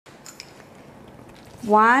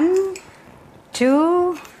1,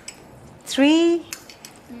 2, 3,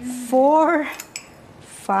 4,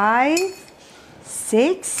 5,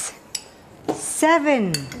 6,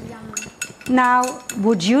 7. Now,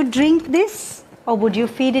 would you drink this or would you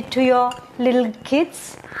feed it to your little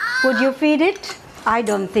kids? Would you feed it? I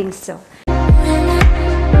don't think so.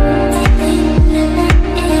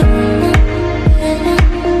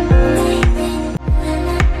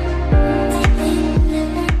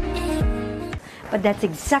 But that's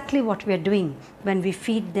exactly what we are doing when we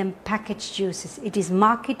feed them packaged juices. It is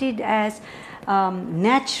marketed as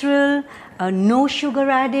natural, no sugar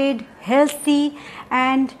added, healthy,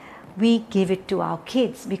 and we give it to our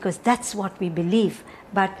kids because that's what we believe.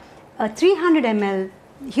 But a 300 ml,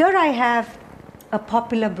 here I have a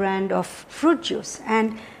popular brand of fruit juice,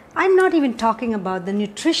 and I'm not even talking about the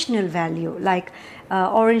nutritional value, like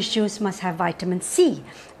orange juice must have vitamin C.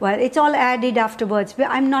 Well, it's all added afterwards. But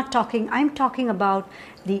I'm talking about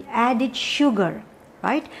the added sugar,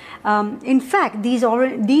 right? In fact,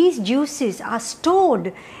 these juices are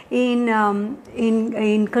stored in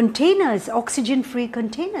containers, oxygen-free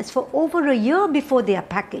containers, for over a year before they are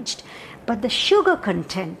packaged. But the sugar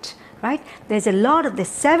content, right? There's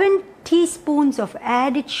 7 teaspoons of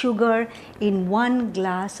added sugar in 1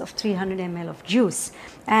 glass of 300 ml of juice,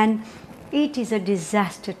 and it is a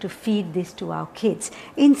disaster to feed this to our kids.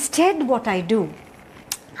 Instead, what I do,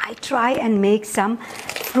 I try and make some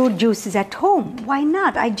fruit juices at home. Why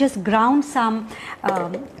not? I just ground some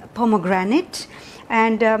pomegranate,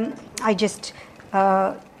 and I just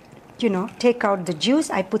take out the juice.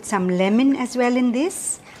 I put some lemon as well in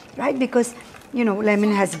this, right? Because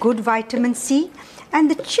lemon has good vitamin C, and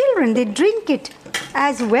the children, they drink it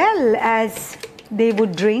as well as they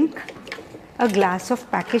would drink a glass of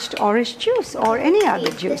packaged orange juice or any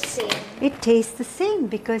other juice. It tastes the same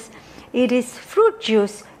because it is fruit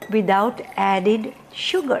juice without added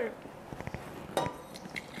sugar.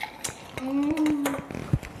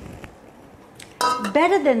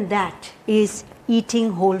 Better than that is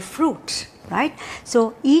eating whole fruit, right?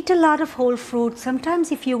 So eat a lot of whole fruit.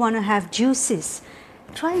 Sometimes if you want to have juices,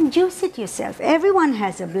 try and juice it yourself. Everyone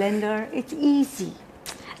has a blender. It's easy.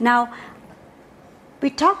 Now,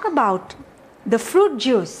 we talk about the fruit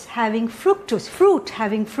juice having fructose, fruit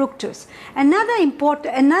having fructose.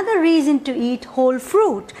 Another reason to eat whole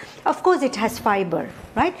fruit, of course it has fiber,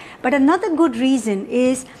 right? But another good reason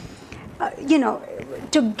is,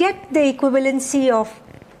 to get the equivalency of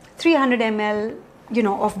 300 ml,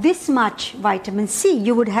 of this much vitamin C,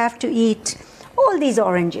 you would have to eat all these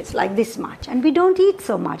oranges like this much, and we don't eat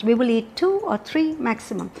so much. We will eat 2 or 3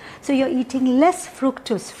 maximum. So you're eating less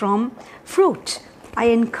fructose from fruit. I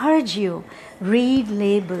encourage you, read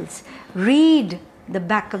labels, read the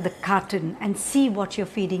back of the carton and see what you're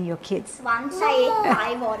feeding your kids. Once I ate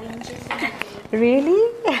 5 oranges in a day.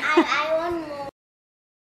 Really? I